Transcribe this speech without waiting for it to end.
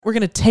we're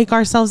going to take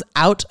ourselves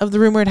out of the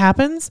room where it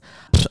happens.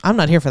 I'm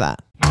not here for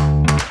that.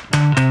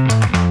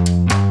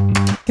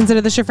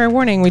 Consider this your fair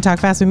warning. We talk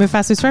fast, we move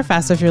fast, we swear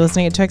fast. So if you're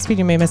listening at 2x speed,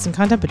 you may miss some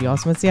content, but you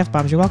also miss the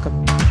F-bombs. You're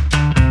welcome.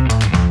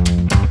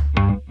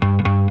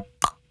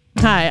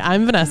 Hi,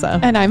 I'm Vanessa.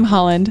 And I'm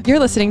Holland. You're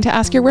listening to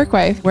Ask Your Work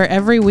Wife, where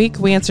every week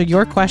we answer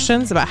your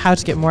questions about how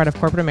to get more out of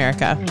corporate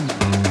America.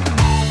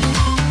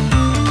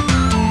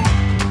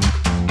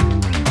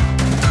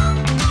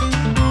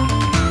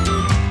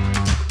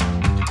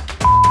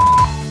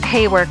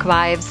 Hey Work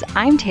Wives,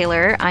 I'm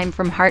Taylor. I'm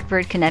from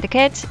Hartford,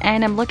 Connecticut,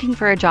 and I'm looking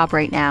for a job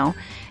right now.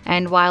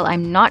 And while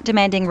I'm not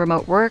demanding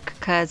remote work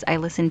because I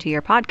listen to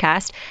your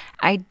podcast,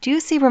 I do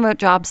see remote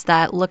jobs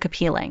that look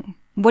appealing.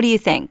 What do you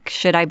think?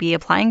 Should I be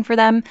applying for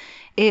them?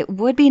 It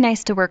would be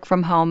nice to work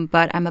from home,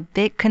 but I'm a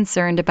bit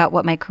concerned about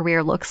what my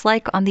career looks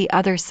like on the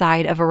other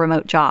side of a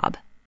remote job.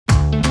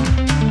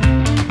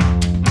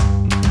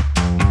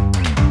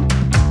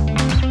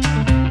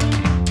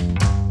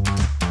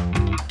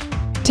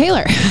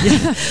 Taylor.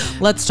 Yeah,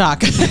 let's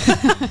talk. I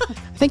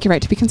think you're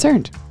right to be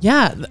concerned.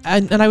 Yeah,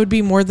 and I would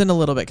be more than a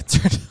little bit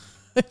concerned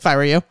if I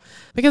were you.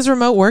 Because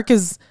remote work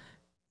is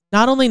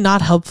not only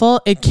not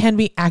helpful, it can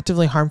be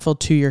actively harmful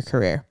to your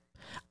career.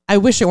 I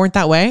wish it weren't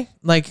that way.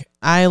 Like,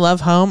 I love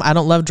home. I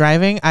don't love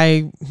driving.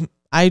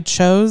 I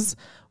chose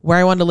where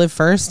I wanted to live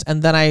first,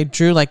 and then I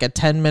drew like a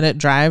 10-minute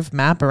drive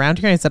map around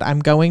here. And I said, I'm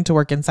going to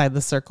work inside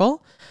the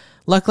circle.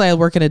 Luckily, I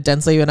work in a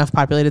densely enough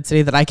populated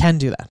city that I can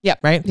do that. Yep.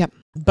 Right? Yep.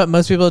 But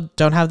most people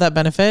don't have that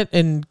benefit.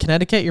 In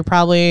Connecticut, you're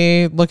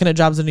probably looking at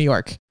jobs in New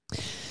York.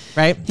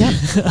 Right? Yep.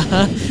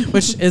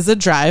 Which is a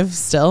drive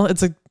still.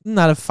 It's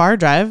not a far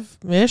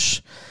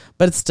drive-ish,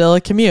 but it's still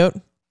a commute.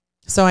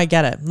 So I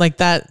get it. Like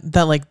that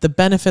like the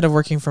benefit of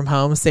working from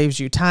home saves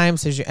you time,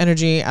 saves you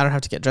energy. I don't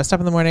have to get dressed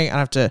up in the morning. I don't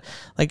have to,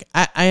 like,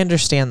 I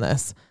understand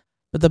this.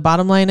 But the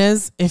bottom line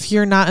is, if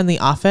you're not in the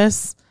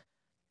office,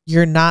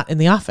 you're not in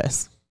the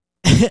office.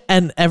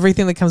 And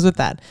everything that comes with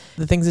that.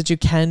 The things that you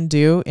can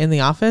do in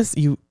the office,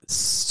 you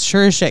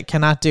sure as shit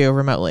cannot do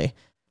remotely.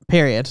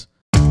 Period.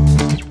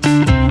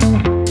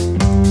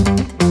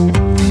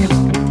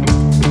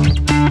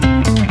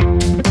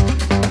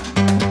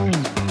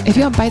 If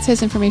you want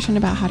bite-sized information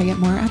about how to get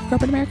more out of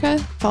corporate America,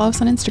 follow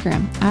us on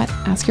Instagram at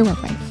Ask Your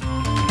Work Wife.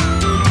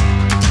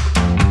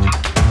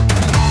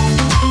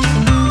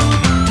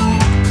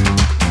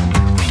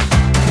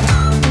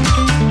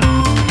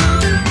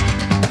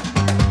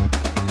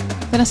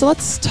 Vanessa,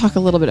 let's talk a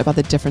little bit about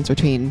the difference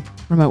between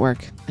remote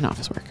work and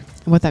office work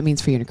and what that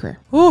means for you in your career.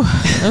 Ooh,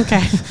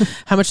 okay.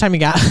 How much time you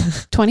got?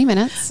 20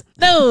 minutes.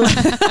 No.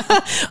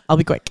 I'll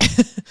be quick.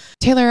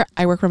 Taylor,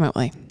 I work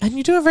remotely. And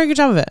you do a very good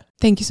job of it.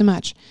 Thank you so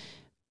much.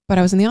 But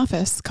I was in the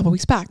office a couple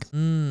weeks back.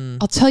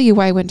 I'll tell you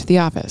why I went to the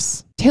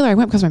office. Taylor, I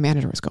went because my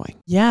manager was going.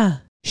 Yeah.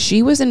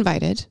 She was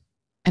invited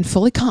and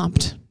fully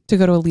comped to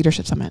go to a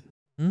leadership summit.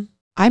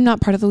 I'm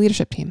not part of the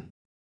leadership team.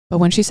 But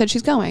when she said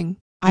she's going,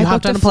 I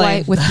booked a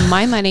flight with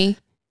my money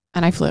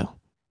and I flew.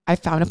 I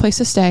found a place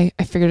to stay.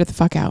 I figured it the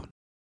fuck out.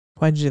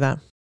 Why'd you do that?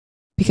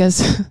 Because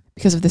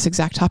of this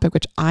exact topic,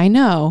 which I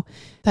know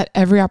that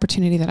every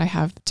opportunity that I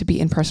have to be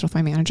in person with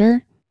my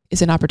manager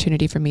is an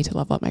opportunity for me to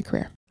level up my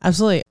career.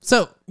 Absolutely.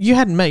 So you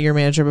hadn't met your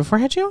manager before,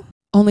 had you?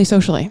 Only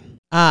socially.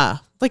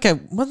 Wasn't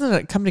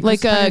it a company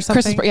like Christmas a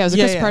Christmas party? Yeah, it was a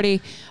Christmas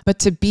party. But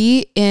to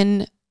be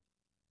in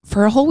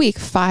for a whole week,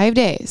 5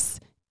 days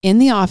in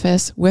the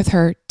office with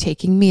her,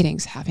 taking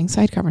meetings, having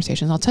side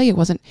conversations. I'll tell you,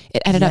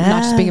 it ended up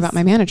not just being about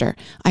my manager.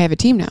 I have a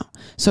team now.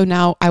 So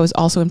now I was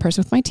also in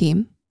person with my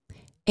team,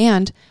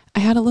 and I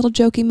had a little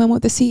jokey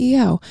moment with the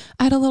CEO.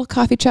 I had a little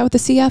coffee chat with the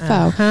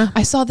CFO.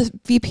 I saw the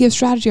VP of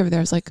strategy over there.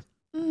 I was like,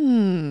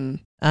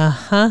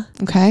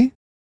 okay.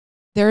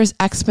 There is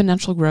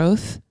exponential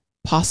growth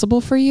possible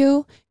for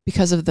you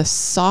because of the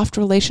soft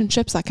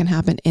relationships that can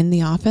happen in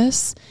the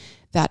office,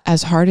 that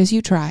as hard as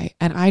you try,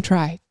 and I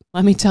try,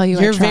 let me tell you,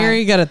 you're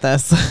very good at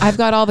this. I've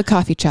got all the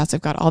coffee chats.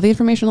 I've got all the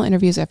informational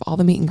interviews. I have all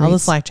the meet and greets. All the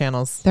Slack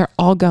channels. They're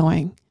all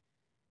going.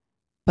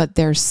 But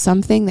there's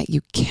something that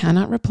you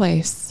cannot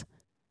replace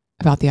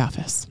about the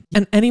office.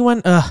 And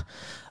anyone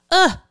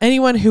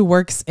who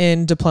works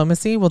in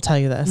diplomacy will tell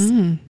you this.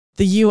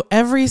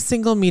 Every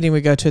single meeting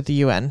we go to at the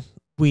UN,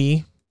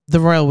 the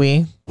royal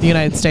we, the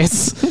United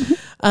States,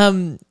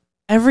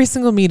 every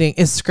single meeting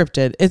is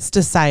scripted. It's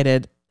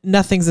decided.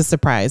 Nothing's a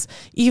surprise.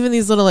 Even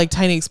these little, like,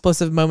 tiny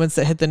explosive moments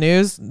that hit the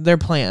news, they're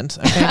planned.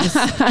 Okay,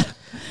 just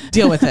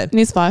deal with it.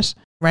 Newsflash.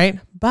 Right?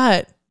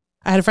 But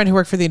I had a friend who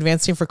worked for the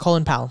advanced team for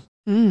Colin Powell,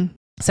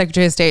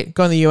 Secretary of State,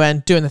 going to the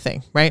UN, doing the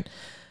thing, right?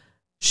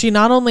 She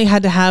not only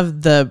had to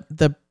have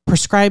the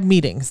prescribed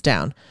meetings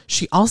down,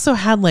 she also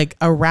had like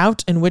a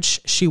route in which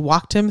she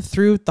walked him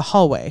through the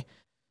hallway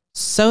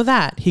so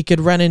that he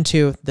could run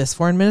into this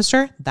foreign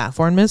minister, that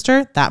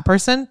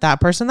person,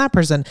 that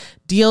person.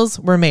 Deals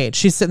were made.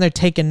 She's sitting there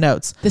taking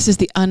notes. This is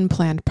the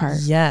unplanned part.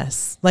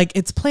 Yes. Like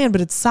it's planned,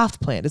 but it's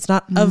soft planned. It's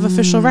not of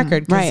official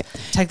record. Right.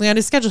 Technically on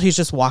his schedule, he's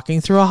just walking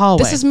through a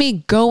hallway. This is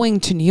me going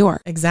to New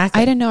York.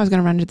 Exactly. I didn't know I was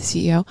going to run into the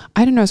CEO.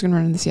 I didn't know I was going to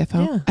run into the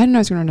CFO. Yeah. I didn't know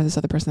I was going to run into this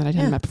other person that I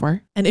hadn't met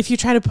before. And if you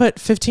try to put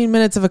 15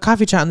 minutes of a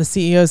coffee chat on the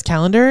CEO's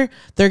calendar,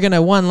 they're going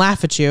to, one,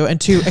 laugh at you, and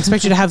two,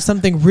 expect you to have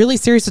something really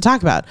serious to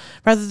talk about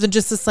rather than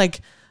just this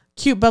like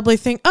cute, bubbly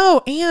thing.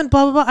 Oh, and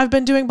blah, blah, blah. I've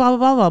been doing blah, blah,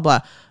 blah, blah, blah.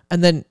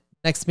 And then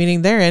next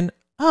meeting they're in,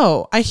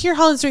 oh, I hear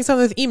Holland's doing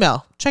something with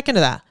email. Check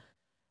into that.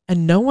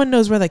 And no one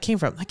knows where that came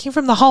from. That came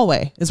from the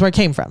hallway is where it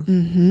came from.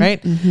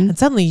 Right. And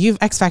suddenly you've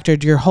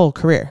X-factored your whole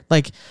career.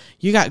 Like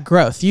you got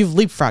growth. You've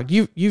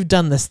leapfrogged. You've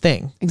done this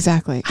thing.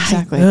 Exactly.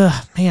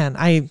 Man,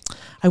 I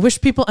wish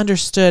people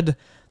understood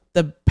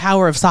the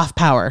power of soft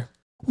power.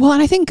 Well,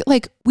 and I think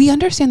like we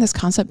understand this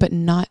concept, but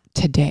not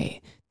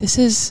today. This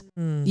is,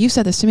 you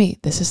said this to me,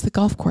 this is the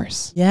golf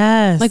course.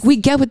 Yes. Like we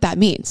get what that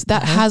means.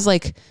 That has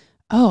like,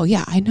 oh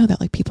yeah, I know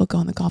that like people go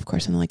on the golf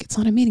course and like, it's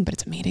not a meeting, but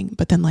it's a meeting.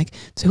 But then like,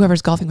 so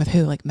whoever's golfing with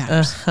who like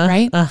matters,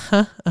 right?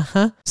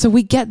 So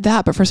we get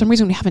that. But for some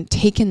reason we haven't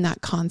taken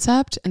that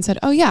concept and said,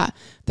 oh yeah,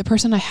 the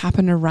person I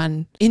happen to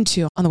run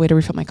into on the way to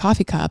refill my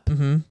coffee cup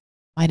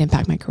might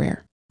impact my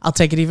career. I'll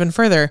take it even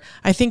further.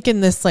 I think in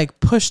this like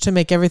push to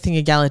make everything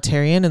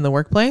egalitarian in the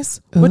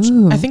workplace, which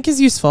I think is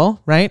useful,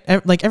 right?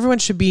 Like everyone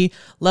should be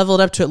leveled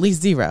up to at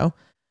least 0.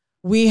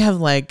 We have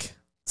like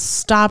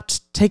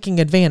stopped taking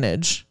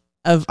advantage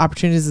of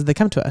opportunities as they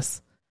come to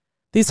us.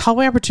 These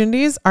hallway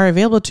opportunities are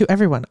available to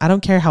everyone. I don't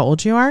care how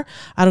old you are.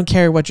 I don't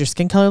care what your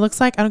skin color looks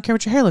like. I don't care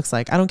what your hair looks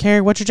like. I don't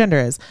care what your gender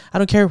is. I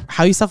don't care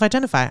how you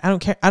self-identify. I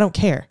don't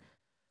care.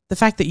 The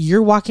fact that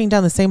you're walking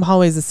down the same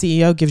hallway as the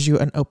CEO gives you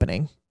an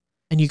opening.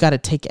 And you got to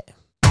take it.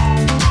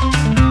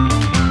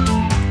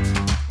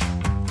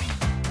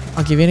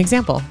 I'll give you an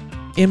example.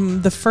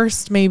 In the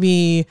first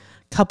maybe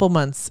couple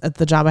months at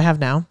the job I have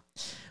now,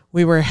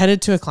 we were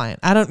headed to a client.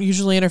 I don't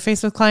usually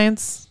interface with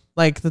clients.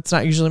 Like that's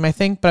not usually my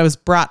thing, but I was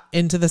brought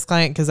into this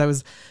client because I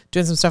was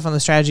doing some stuff on the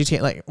strategy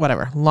team, like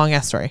whatever, long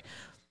ass story.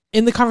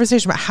 In the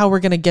conversation about how we're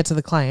going to get to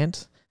the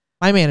client,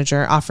 my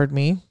manager offered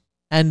me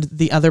and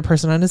the other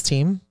person on his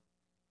team,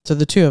 so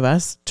the two of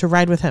us, to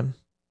ride with him.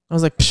 I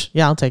was like,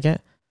 yeah, I'll take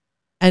it.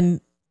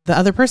 And the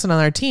other person on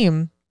our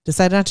team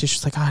decided not to.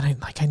 She's like, oh,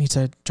 I need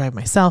to drive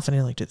myself. And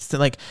I like to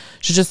like,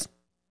 she just,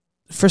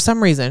 for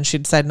some reason, she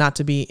decided not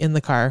to be in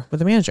the car with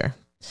the manager.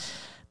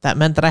 That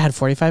meant that I had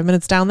 45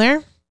 minutes down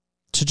there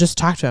to just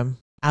talk to him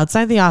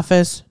outside the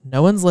office.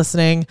 No one's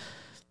listening.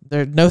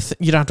 You don't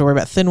have to worry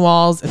about thin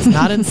walls. It's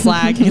not in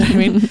Slack. You know what I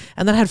mean?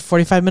 And then I had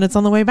 45 minutes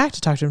on the way back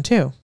to talk to him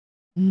too.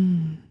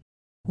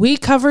 We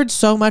covered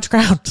so much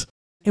ground.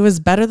 It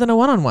was better than a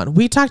one-on-one.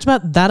 We talked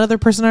about that other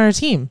person on our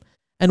team.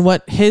 And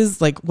what his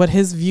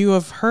view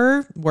of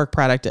her work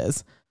product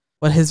is,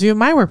 what his view of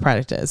my work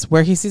product is,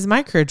 where he sees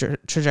my career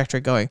trajectory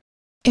going.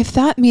 If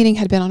that meeting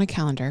had been on a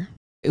calendar,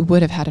 it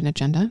would have had an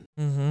agenda.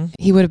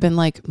 He would have been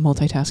like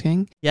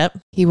multitasking. Yep.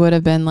 He would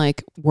have been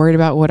like worried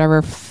about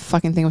whatever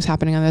fucking thing was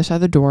happening on the other side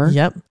of the door.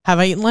 Yep. Have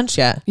I eaten lunch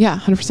yet? Yeah,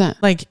 100%.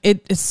 Like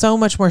it is so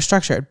much more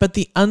structured, but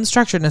the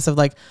unstructuredness of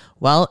like,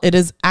 well, it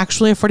is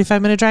actually a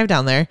 45-minute drive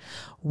down there.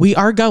 We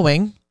are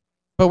going.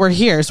 But we're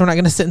here, so we're not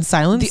going to sit in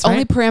silence. The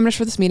only parameters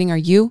for this meeting are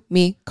you,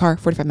 me, car,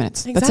 45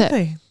 minutes.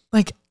 Exactly. That's it.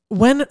 Like,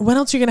 when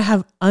else are you going to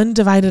have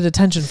undivided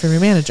attention from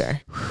your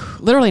manager?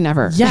 Literally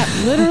never. Yeah,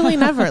 literally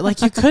never.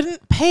 Like, you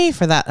couldn't pay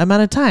for that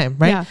amount of time,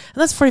 right? Yeah. And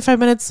that's 45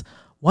 minutes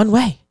one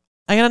way.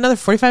 I got another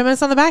 45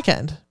 minutes on the back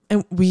end.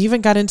 And we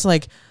even got into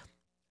like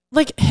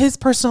his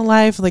personal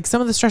life, like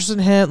some of the stresses in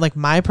him, like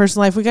my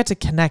personal life. We got to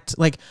connect.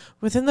 Like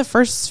within the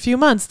first few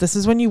months, this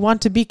is when you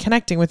want to be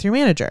connecting with your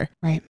manager.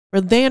 Right.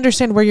 Where they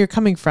understand where you're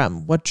coming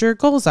from, what your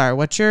goals are,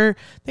 what your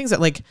things that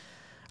like,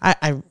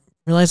 I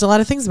realized a lot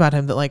of things about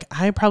him that like,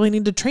 I probably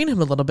need to train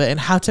him a little bit in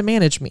how to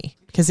manage me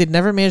because he'd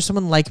never managed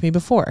someone like me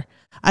before.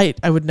 I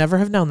would never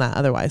have known that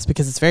otherwise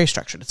because it's very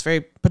structured. It's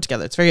very put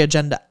together. It's very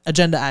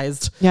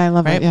agendaized. Yeah. I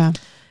love it. Yeah.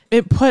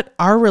 It put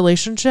our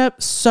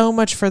relationship so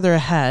much further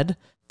ahead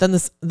than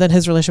his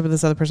relationship with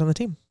this other person on the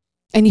team.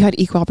 And you had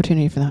equal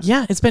opportunity for that.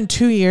 Yeah. It's been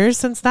 2 years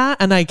since that.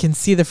 And I can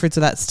see the fruits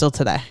of that still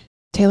today.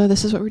 Taylor,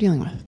 this is what we're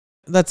dealing with.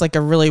 That's like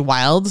a really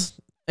wild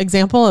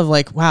example of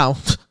like, wow,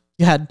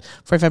 you had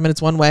 45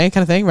 minutes one way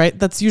kind of thing, right?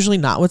 That's usually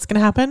not what's going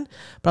to happen.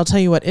 But I'll tell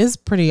you what is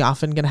pretty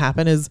often going to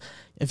happen is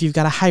if you've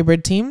got a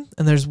hybrid team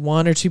and there's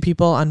 1 or 2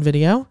 people on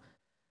video,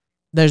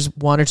 there's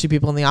 1 or 2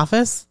 people in the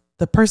office,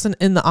 the person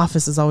in the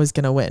office is always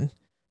going to win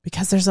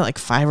because there's like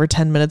 5 or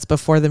 10 minutes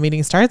before the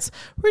meeting starts.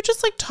 We're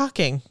just like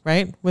talking,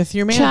 right? With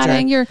your manager.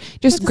 Chatting, you're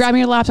just grabbing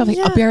your laptop, like,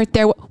 I'll be right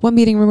there. What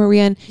meeting room are we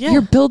in? Yeah.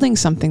 You're building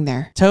something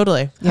there.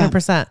 Totally.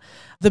 100%. Yeah.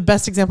 The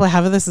best example I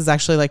have of this is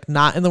actually like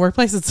not in the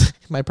workplace. It's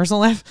my personal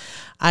life.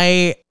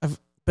 I have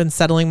been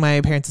settling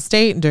my parents'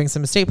 estate and doing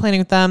some estate planning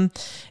with them.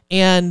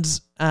 And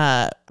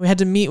we had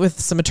to meet with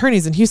some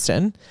attorneys in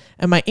Houston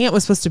and my aunt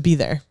was supposed to be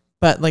there,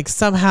 but like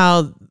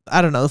somehow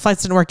I don't know, the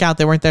flights didn't work out.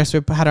 They weren't there. So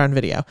we had her on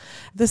video.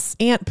 This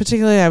aunt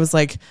particularly, I was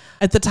like,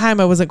 at the time,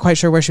 I wasn't quite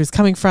sure where she was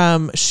coming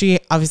from. She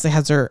obviously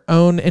has her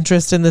own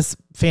interest in this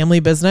family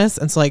business.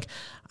 And so like,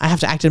 I have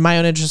to act in my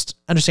own interest,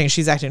 understanding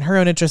she's acting in her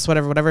own interest,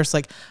 whatever. So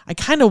like, I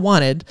kind of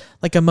wanted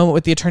like a moment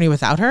with the attorney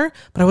without her,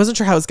 but I wasn't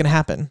sure how it was going to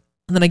happen.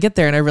 And then I get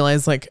there and I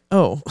realized like,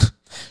 oh,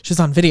 she's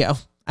on video.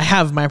 I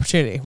have my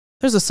opportunity.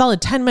 There's a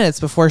solid 10 minutes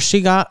before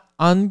she got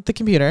on the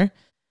computer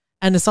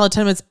and a solid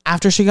 10 minutes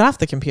after she got off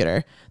the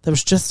computer. That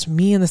was just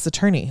me and this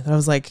attorney. That I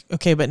was like,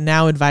 okay, but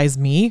now advise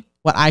me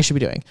what I should be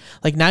doing.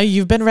 Like now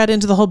you've been read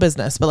into the whole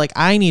business, but like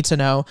I need to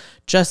know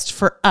just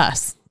for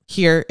us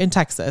here in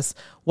Texas,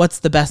 what's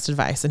the best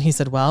advice? And he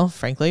said, well,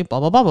 frankly, blah,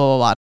 blah, blah, blah, blah,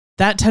 blah.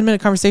 That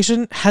 10-minute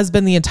conversation has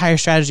been the entire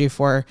strategy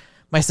for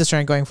my sister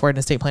and going forward in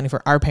estate planning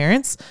for our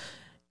parents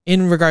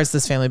in regards to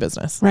this family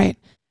business. Right.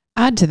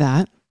 Add to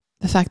that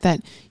the fact that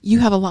you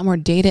have a lot more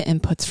data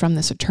inputs from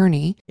this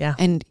attorney. Yeah.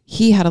 And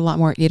he had a lot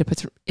more data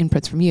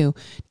inputs from you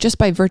just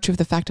by virtue of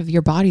the fact of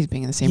your bodies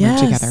being in the same room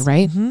together,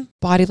 right? Mm-hmm.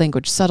 Body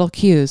language, subtle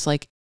cues.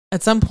 Like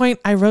at some point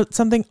I wrote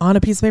something on a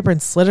piece of paper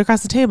and slid it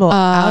across the table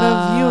out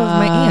of view of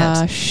my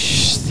aunt.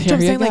 There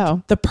you go.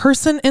 Like the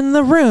person in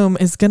the room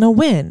is going to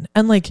win.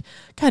 And like,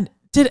 God,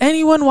 did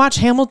anyone watch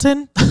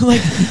Hamilton?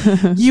 Like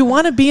you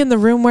want to be in the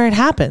room where it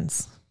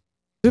happens.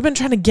 We've been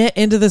trying to get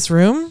into this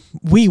room.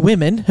 We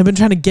women have been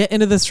trying to get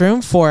into this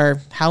room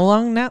for how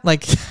long now?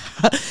 Like,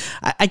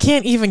 I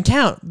can't even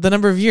count the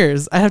number of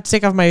years. I have to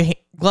take off my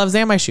gloves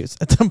and my shoes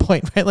at some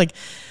point, right? Like,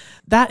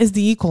 that is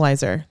the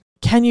equalizer.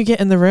 Can you get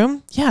in the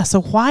room? Yeah.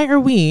 So why are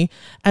we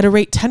at a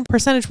rate 10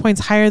 percentage points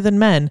higher than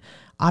men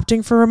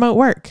opting for remote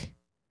work?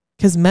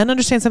 Because men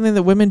understand something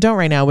that women don't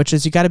right now, which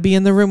is you got to be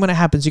in the room when it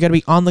happens. You got to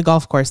be on the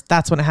golf course.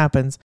 That's when it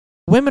happens.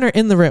 Women are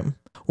in the room.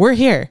 We're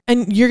here.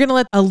 And you're going to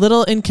let a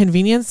little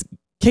inconvenience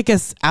kick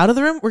us out of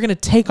the room. We're going to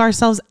take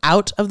ourselves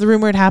out of the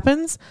room where it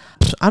happens.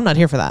 I'm not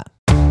here for that.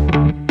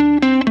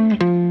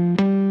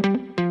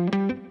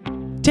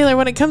 Taylor,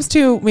 when it comes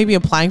to maybe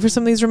applying for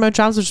some of these remote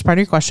jobs, which is part of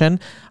your question,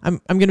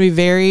 I'm going to be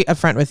very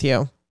upfront with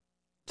you.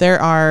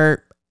 There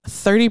are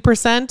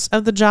 30%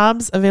 of the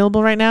jobs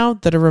available right now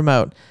that are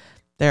remote.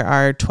 There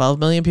are 12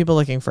 million people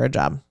looking for a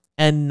job,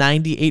 and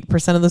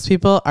 98% of those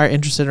people are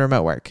interested in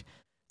remote work.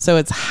 So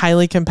it's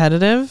highly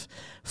competitive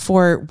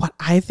for what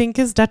I think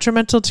is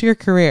detrimental to your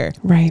career.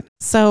 Right.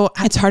 So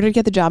it's harder to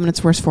get the job and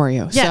it's worse for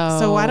you. Yeah.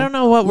 So I don't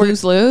know what we're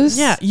lose.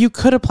 Yeah. You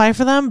could apply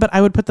for them, but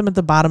I would put them at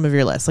the bottom of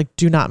your list. Like,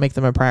 do not make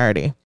them a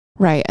priority.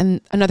 Right.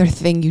 And another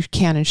thing you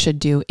can and should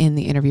do in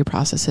the interview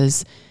process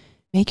is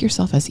make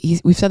yourself as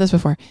easy. We've said this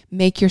before.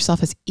 Make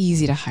yourself as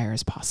easy to hire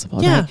as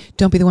possible. Yeah. Right?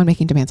 Don't be the one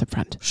making demands up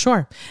front.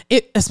 Sure.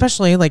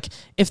 Especially like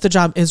if the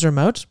job is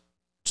remote,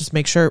 just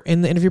make sure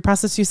in the interview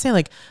process you say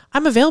like,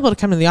 I'm available to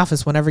come to the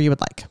office whenever you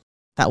would like.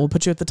 That will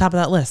put you at the top of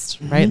that list,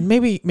 right?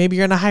 Mm-hmm. Maybe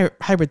you're in a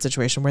hybrid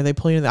situation where they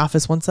pull you in the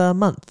office once a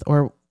month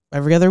or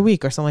every other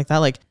week or something like that.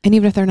 Like, and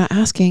even if they're not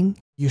asking,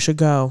 you should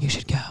go. You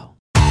should go.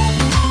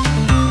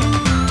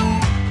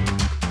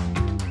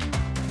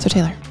 So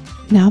Taylor,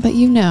 now that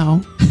you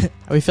know how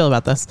we feel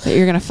about this, that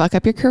you're going to fuck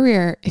up your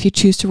career if you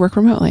choose to work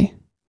remotely,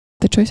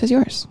 the choice is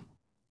yours.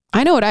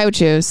 I know what I would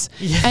choose.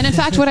 Yeah. And in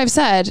fact, what I've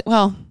said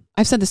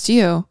this to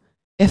you.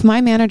 If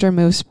my manager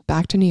moves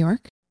back to New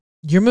York,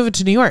 you're moving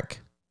to New York.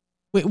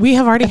 We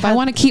have already. If I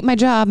want to keep my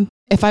job,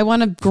 if I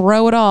want to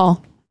grow it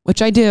all,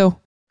 which I do.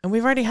 And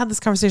we've already had this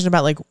conversation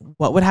about like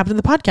what would happen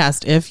to the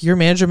podcast if your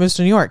manager moves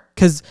to New York,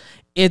 because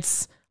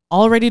it's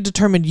already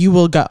determined you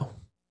will go.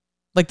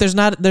 Like there's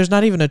not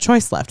even a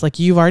choice left. Like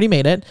you've already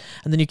made it.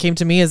 And then you came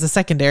to me as a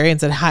secondary and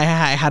said,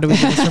 hi, how do we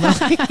do this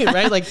remotely?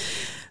 Right? Like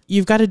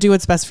you've got to do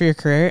what's best for your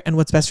career, and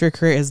what's best for your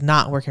career is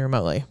not working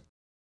remotely.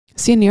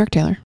 See you in New York,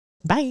 Taylor.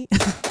 Bye.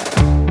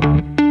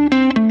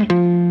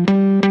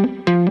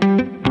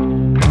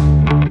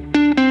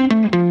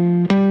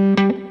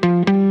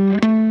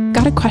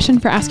 Got a question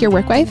for Ask Your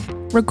Work Wife?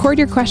 Record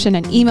your question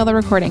and email the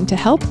recording to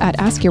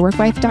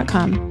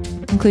help@askyourworkwife.com.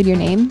 Include your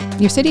name,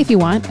 your city if you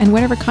want, and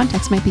whatever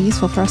context might be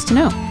useful for us to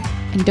know.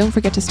 And don't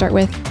forget to start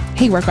with,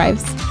 hey, work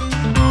wives.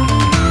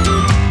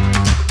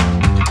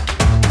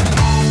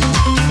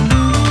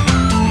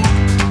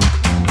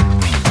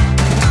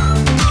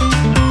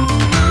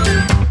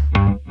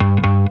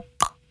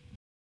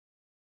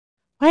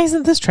 Why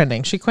isn't this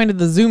trending? She coined it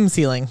the Zoom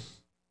ceiling.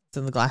 It's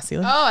in the glass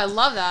ceiling. Oh, I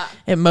love that.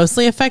 It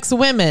mostly affects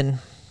women,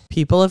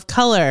 people of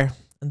color,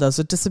 and those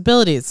with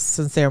disabilities,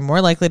 since they are more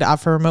likely to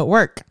opt for remote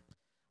work.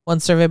 One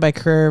survey by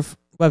career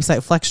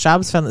website Flex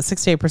Jobs found that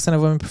 68%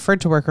 of women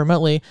preferred to work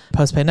remotely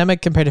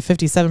post-pandemic compared to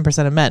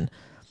 57% of men.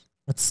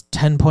 That's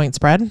 10-point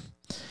spread.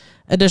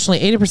 Additionally,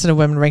 80% of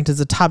women ranked as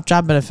a top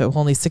job benefit, while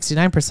only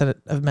 69%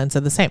 of men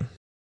said the same.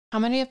 How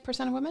many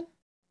percent of women?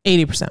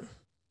 80%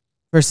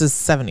 versus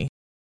 70%.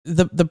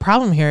 The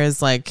problem here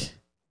is like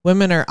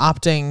women are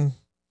opting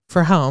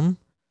for home,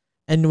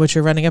 and what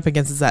you're running up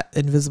against is that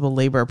invisible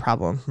labor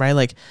problem, right?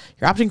 Like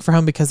you're opting for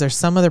home because there's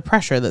some other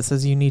pressure that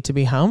says you need to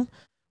be home.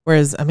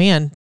 Whereas a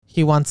man,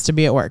 he wants to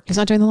be at work. He's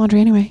not doing the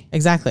laundry anyway.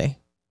 Exactly.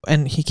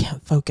 And he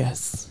can't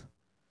focus.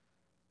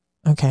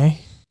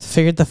 Okay.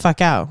 figured the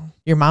fuck out.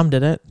 Your mom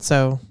did it,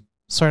 so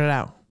sort it out.